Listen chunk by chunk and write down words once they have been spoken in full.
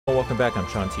Well, welcome back. I'm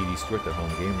Sean T.D. Stewart, the home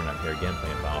gamer, and I'm here again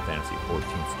playing Final Fantasy XIV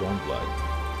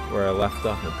Stormblood. Where I left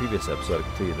off in the previous episode, I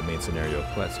completed the main scenario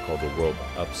quest called The World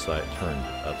Turned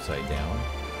Upside Down.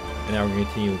 And now we're going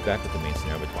to continue back with the main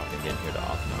scenario by talking again here to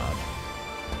Offnod.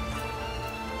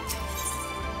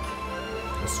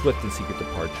 A swift and secret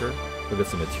departure. We'll get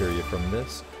some materia from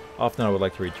this. Offnod would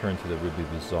like to return to the Ruby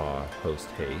Bazaar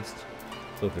post-haste.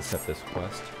 So let's accept this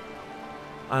quest.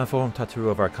 I informed Tataru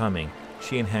of our coming.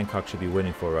 She and Hancock should be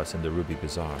waiting for us in the Ruby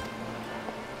Bazaar.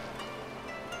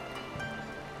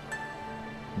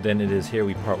 Then it is here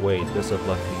we part ways. Best of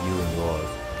luck to you and yours.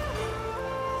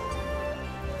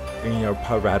 In your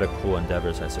piratical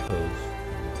endeavors, I suppose.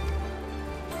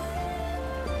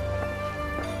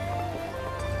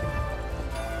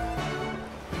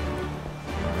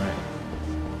 Alright.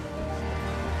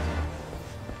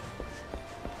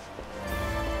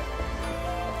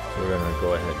 So we're gonna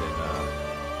go ahead and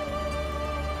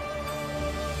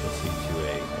proceed to a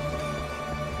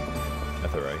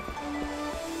Etherite.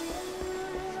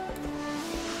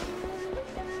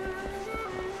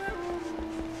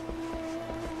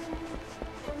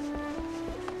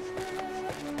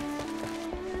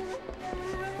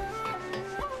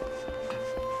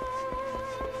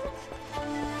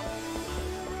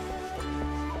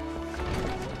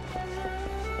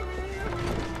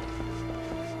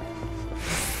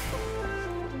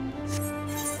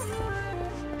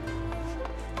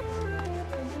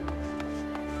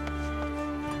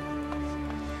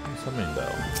 Summoning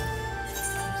bell.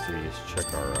 Let's see, let's check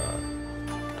our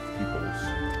peoples.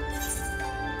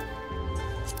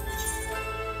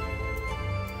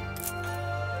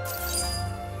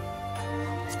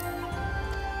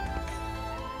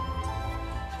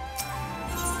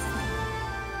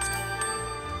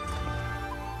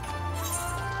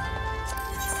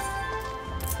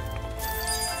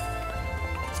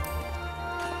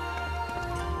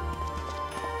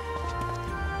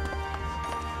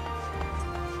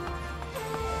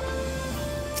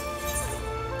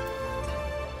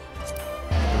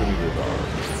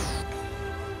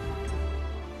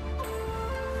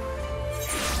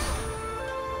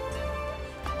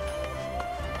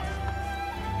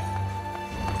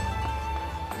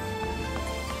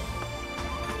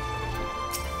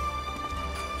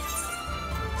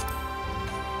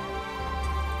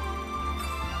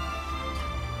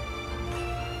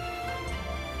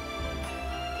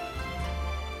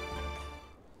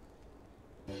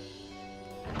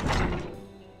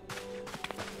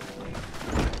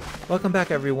 Welcome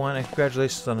back, everyone, and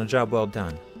congratulations on a job well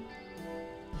done.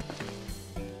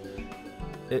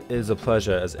 It is a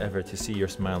pleasure as ever to see your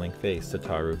smiling face,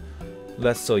 Tataru.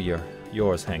 Less so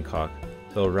yours, Hancock,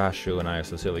 though Rashu and I are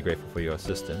sincerely grateful for your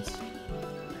assistance.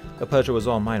 The pleasure was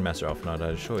all mine, Master Offnod, I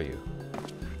assure you.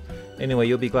 Anyway,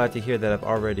 you'll be glad to hear that I've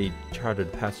already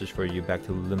chartered passage for you back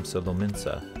to Limsa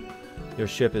Lominsa. Your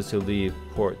ship is to leave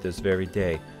port this very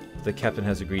day, but the captain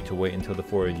has agreed to wait until the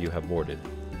four of you have boarded.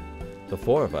 The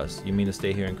four of us? You mean to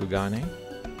stay here in Kugane?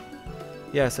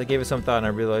 Yes, I gave it some thought and I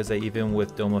realized that even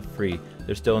with Doma free,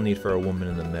 there's still a need for a woman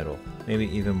in the middle. Maybe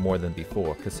even more than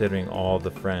before, considering all the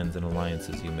friends and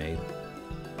alliances you made.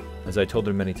 As I told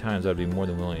her many times, I'd be more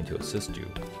than willing to assist you.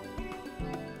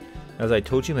 As I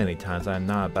told you many times, I am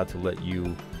not about to let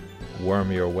you worm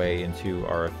your way into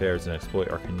our affairs and exploit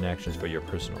our connections for your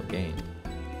personal gain.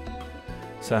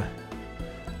 So,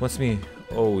 must you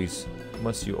always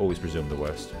presume the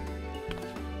worst.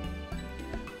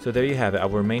 So there you have it. I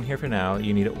will remain here for now.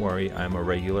 You needn't worry. I am a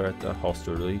regular at the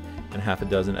hostelry and half a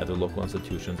dozen other local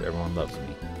institutions. Everyone loves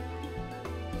me.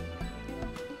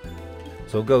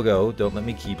 So go. Don't let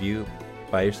me keep you.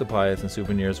 Buy your supplies and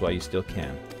souvenirs while you still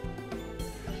can.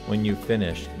 When you've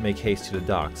finished, make haste to the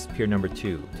docks. Pier number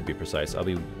 2, to be precise. I'll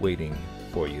be waiting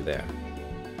for you there.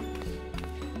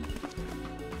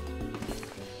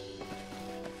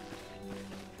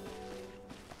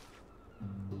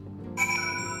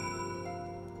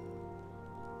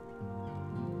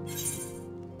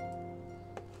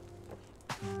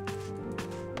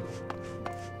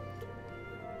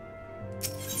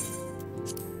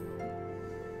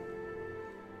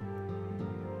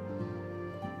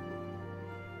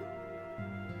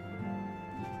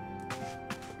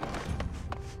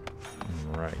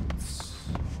 Right.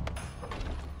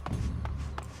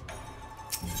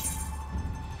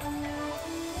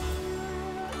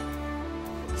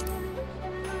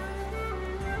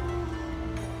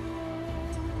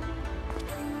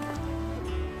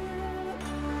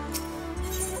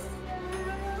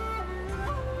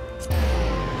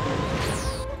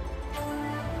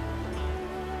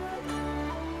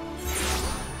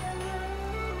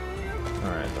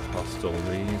 Alright, the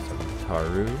hostilities of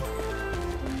Taru.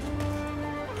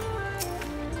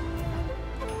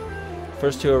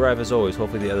 First to arrive as always,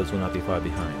 hopefully the others will not be far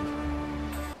behind.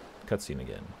 Cutscene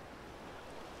again.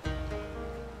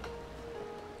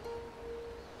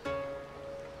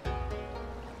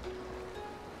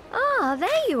 Ah,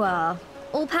 there you are.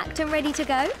 All packed and ready to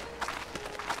go?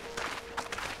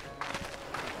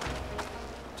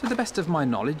 To the best of my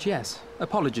knowledge, yes.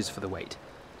 Apologies for the wait.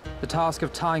 The task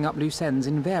of tying up loose ends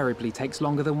invariably takes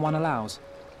longer than one allows.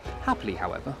 Happily,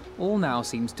 however, all now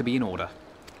seems to be in order.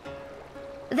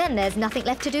 Then there's nothing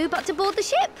left to do but to board the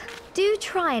ship. Do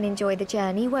try and enjoy the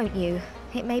journey, won't you?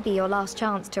 It may be your last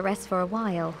chance to rest for a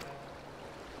while.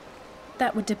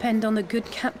 That would depend on the good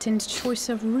captain's choice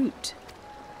of route.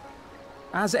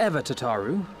 As ever,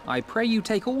 Tataru, I pray you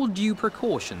take all due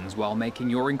precautions while making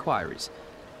your inquiries.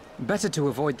 Better to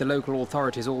avoid the local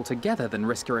authorities altogether than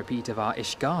risk a repeat of our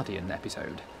Ishgardian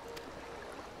episode.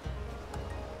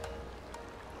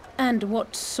 And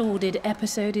what sordid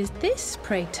episode is this,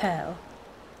 pray tell?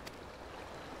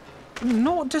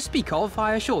 Naught to speak of,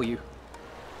 I assure you.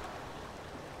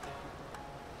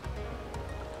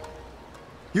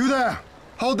 You there!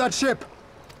 Hold that ship!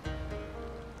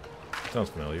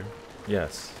 Sounds familiar.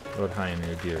 Yes, Lord High and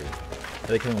Udiri. Are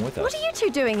they coming with us? What are you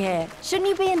two doing here? Shouldn't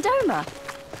you be in Doma?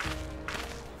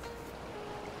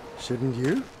 Shouldn't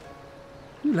you?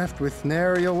 You left with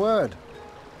nary a word.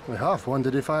 I half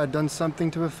wondered if I had done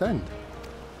something to offend.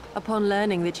 Upon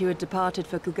learning that you had departed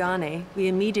for Kugane, we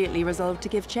immediately resolved to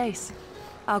give chase.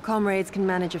 Our comrades can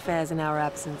manage affairs in our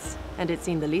absence, and it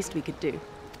seemed the least we could do.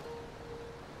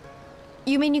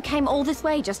 You mean you came all this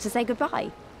way just to say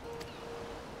goodbye?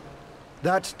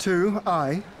 That too,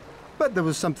 aye. But there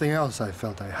was something else I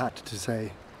felt I had to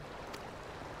say.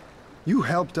 You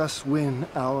helped us win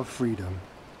our freedom,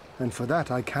 and for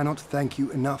that I cannot thank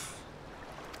you enough.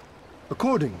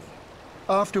 Accordingly,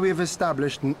 after we have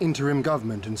established an interim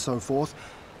government and so forth,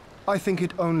 I think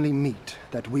it only meet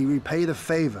that we repay the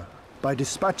favor by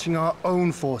dispatching our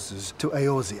own forces to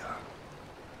Eorzea.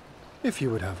 If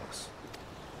you would have us.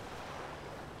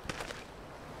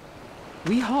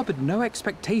 We harbored no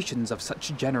expectations of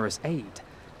such generous aid,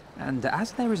 and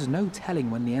as there is no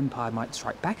telling when the Empire might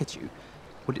strike back at you,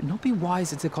 would it not be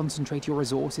wiser to concentrate your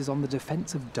resources on the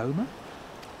defense of Doma?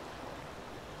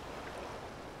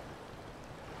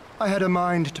 I had a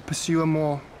mind to pursue a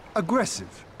more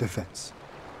aggressive defense,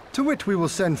 to which we will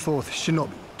send forth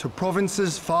shinobi to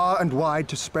provinces far and wide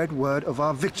to spread word of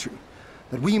our victory,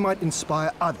 that we might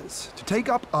inspire others to take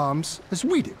up arms as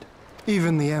we did.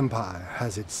 Even the Empire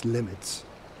has its limits.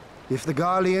 If the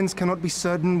Garleans cannot be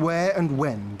certain where and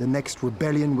when the next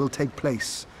rebellion will take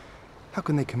place, how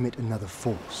can they commit another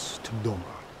force to Doma?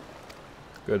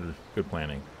 Good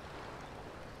planning.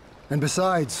 And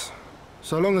besides,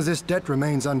 so long as this debt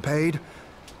remains unpaid,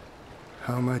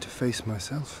 how am I to face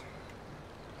myself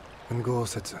and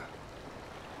Gorsetzer?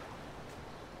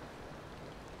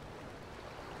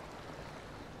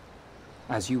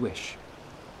 As you wish.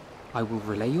 I will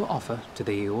relay your offer to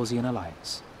the Eorzean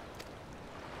Alliance.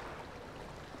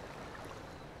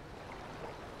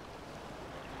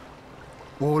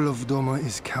 All of Doma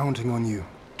is counting on you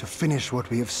to finish what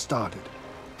we have started.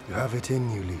 You have it in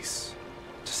you, Lys.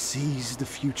 To seize the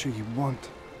future you want.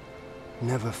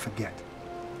 Never forget.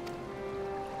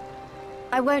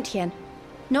 I won't, Hien.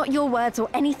 Not your words or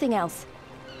anything else.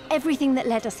 Everything that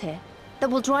led us here, that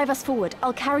will drive us forward,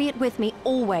 I'll carry it with me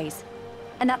always.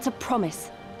 And that's a promise.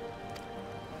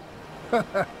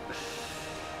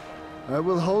 I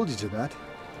will hold you to that.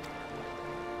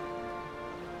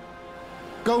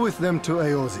 Go with them to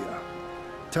Eorzea.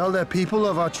 Tell their people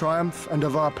of our triumph and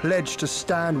of our pledge to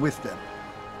stand with them.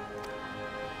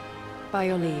 By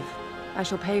your leave, I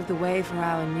shall pave the way for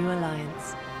our new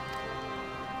alliance.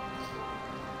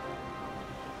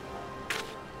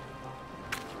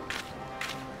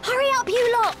 Hurry up,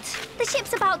 you lot! The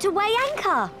ship's about to weigh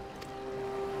anchor!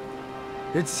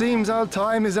 It seems our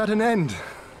time is at an end.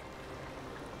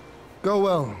 Go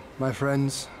well, my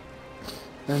friends,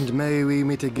 and may we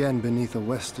meet again beneath a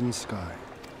western sky.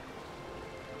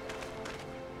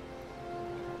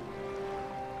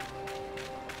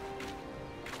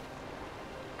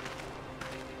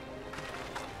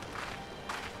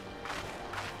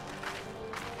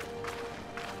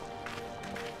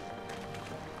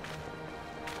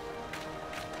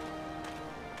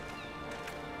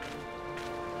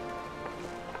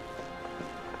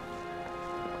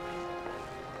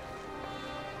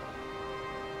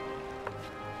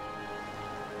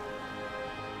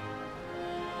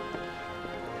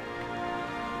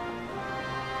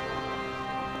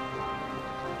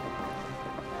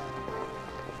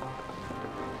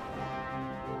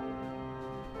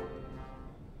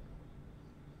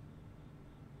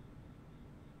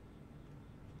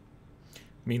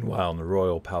 Meanwhile, in the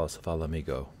royal palace of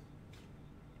Alamigo.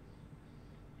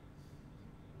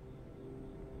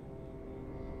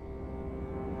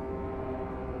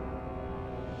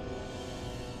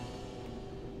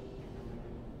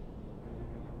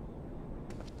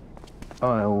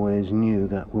 I always knew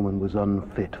that woman was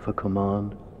unfit for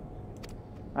command.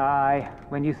 Aye,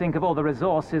 when you think of all the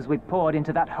resources we've poured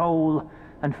into that hole,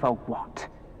 and for what?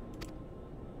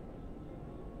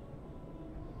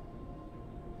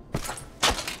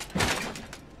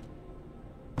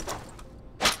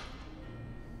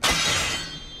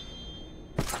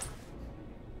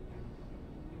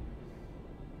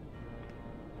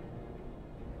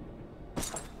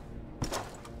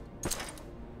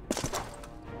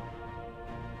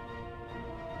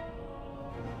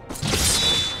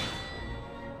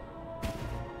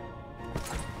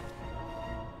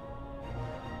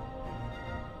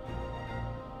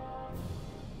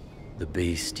 The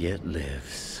beast yet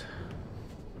lives.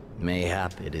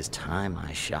 Mayhap it is time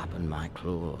I sharpen my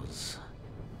claws.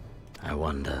 I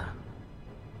wonder,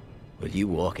 will you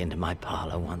walk into my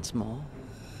parlor once more?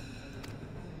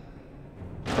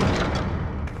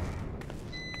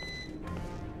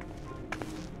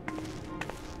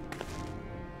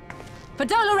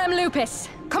 Fidolorem Lupus,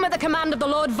 come at the command of the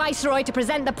Lord Viceroy to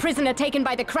present the prisoner taken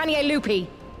by the Cranie Lupi.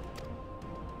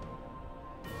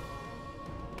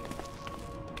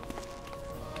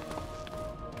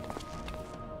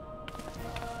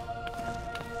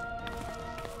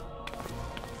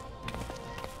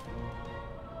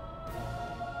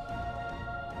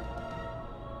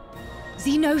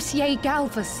 Xenosier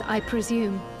Galvus, I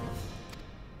presume.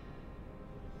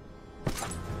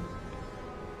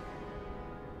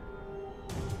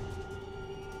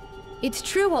 It's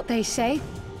true what they say.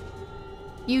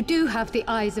 You do have the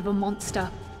eyes of a monster.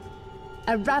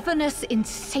 A ravenous,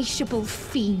 insatiable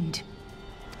fiend.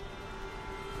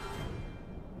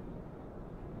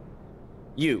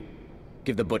 You,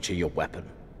 give the butcher your weapon.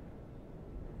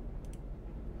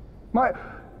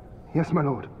 Yes, my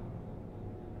lord.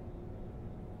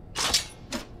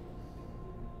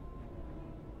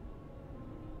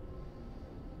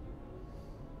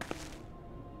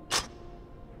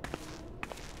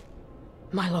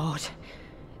 My lord,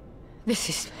 this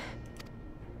is...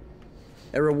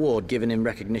 A reward given in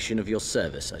recognition of your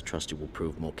service. I trust it will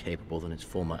prove more capable than its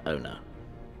former owner.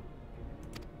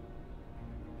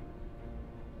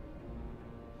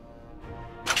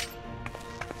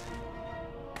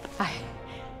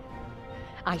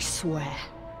 I swear,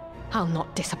 I'll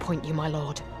not disappoint you, my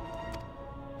lord.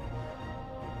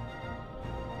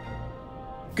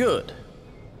 Good.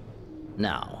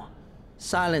 Now,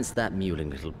 silence that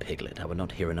mewling little piglet. I will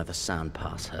not hear another sound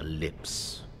pass her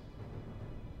lips.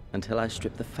 Until I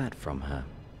strip the fat from her.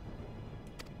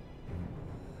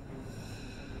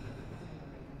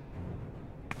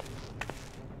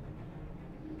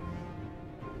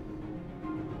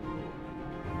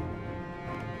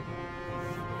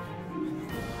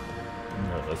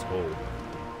 Alright, let's hold.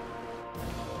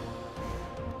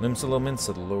 Limsa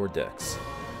to the lower decks.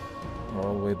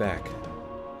 All the way back.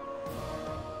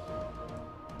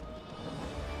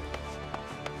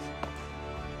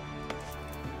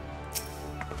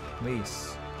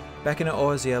 Mace. Back in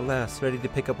Oazi at last, ready to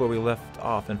pick up where we left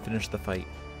off and finish the fight.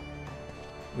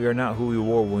 We are not who we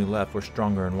were when we left, we're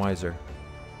stronger and wiser.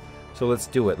 So let's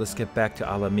do it, let's get back to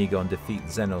Alamigo and defeat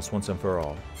Xenos once and for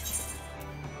all.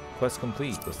 Quest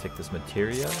complete, let's take this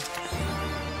materia.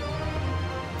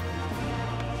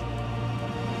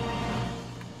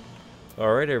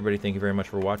 Alright everybody, thank you very much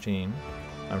for watching.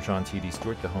 I'm Sean T.D.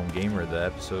 Stewart, the home gamer.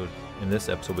 In this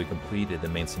episode we completed the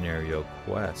main scenario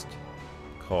quest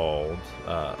called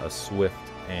A Swift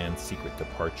and Secret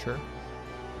Departure.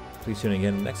 Please tune in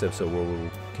again in the next episode where we'll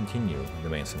continue the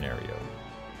main scenario.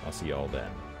 I'll see y'all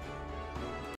then.